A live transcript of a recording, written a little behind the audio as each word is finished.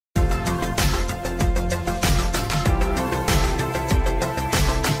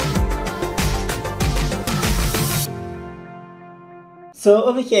So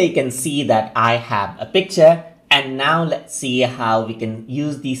over here you can see that I have a picture, and now let's see how we can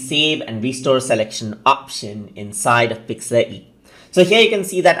use the save and restore selection option inside of Pixlr E. So here you can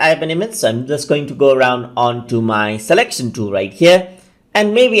see that I have an image, so I'm just going to go around onto my selection tool right here,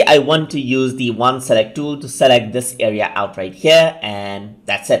 and maybe I want to use the one select tool to select this area out right here, and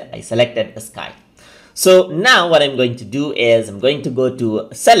that's it, I selected a sky. So now what I'm going to do is I'm going to go to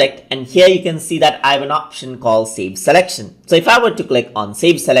select, and here you can see that I have an option called save selection. So if I were to click on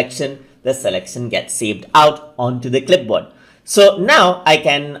save selection, the selection gets saved out onto the clipboard. So now I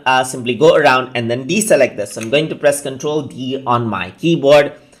can simply go around and then deselect this. So I'm going to press Ctrl D on my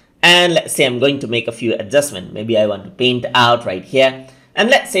keyboard, and let's say I'm going to make a few adjustments. Maybe I want to paint out right here. And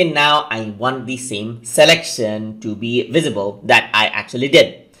let's say now I want the same selection to be visible that I actually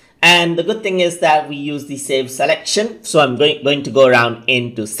did. And the good thing is that we use the save selection. So I'm going to go around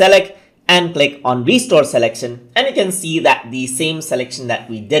into select and click on restore selection. And you can see that the same selection that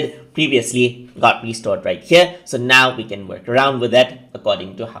we did previously got restored right here. So now we can work around with it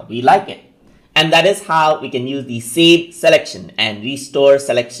according to how we like it. And that is how we can use the save selection and restore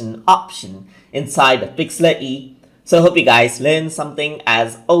selection option inside of Pixlr E. So I hope you guys learned something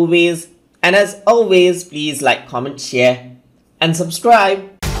as always. And as always, please like, comment, share, and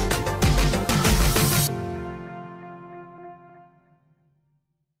subscribe.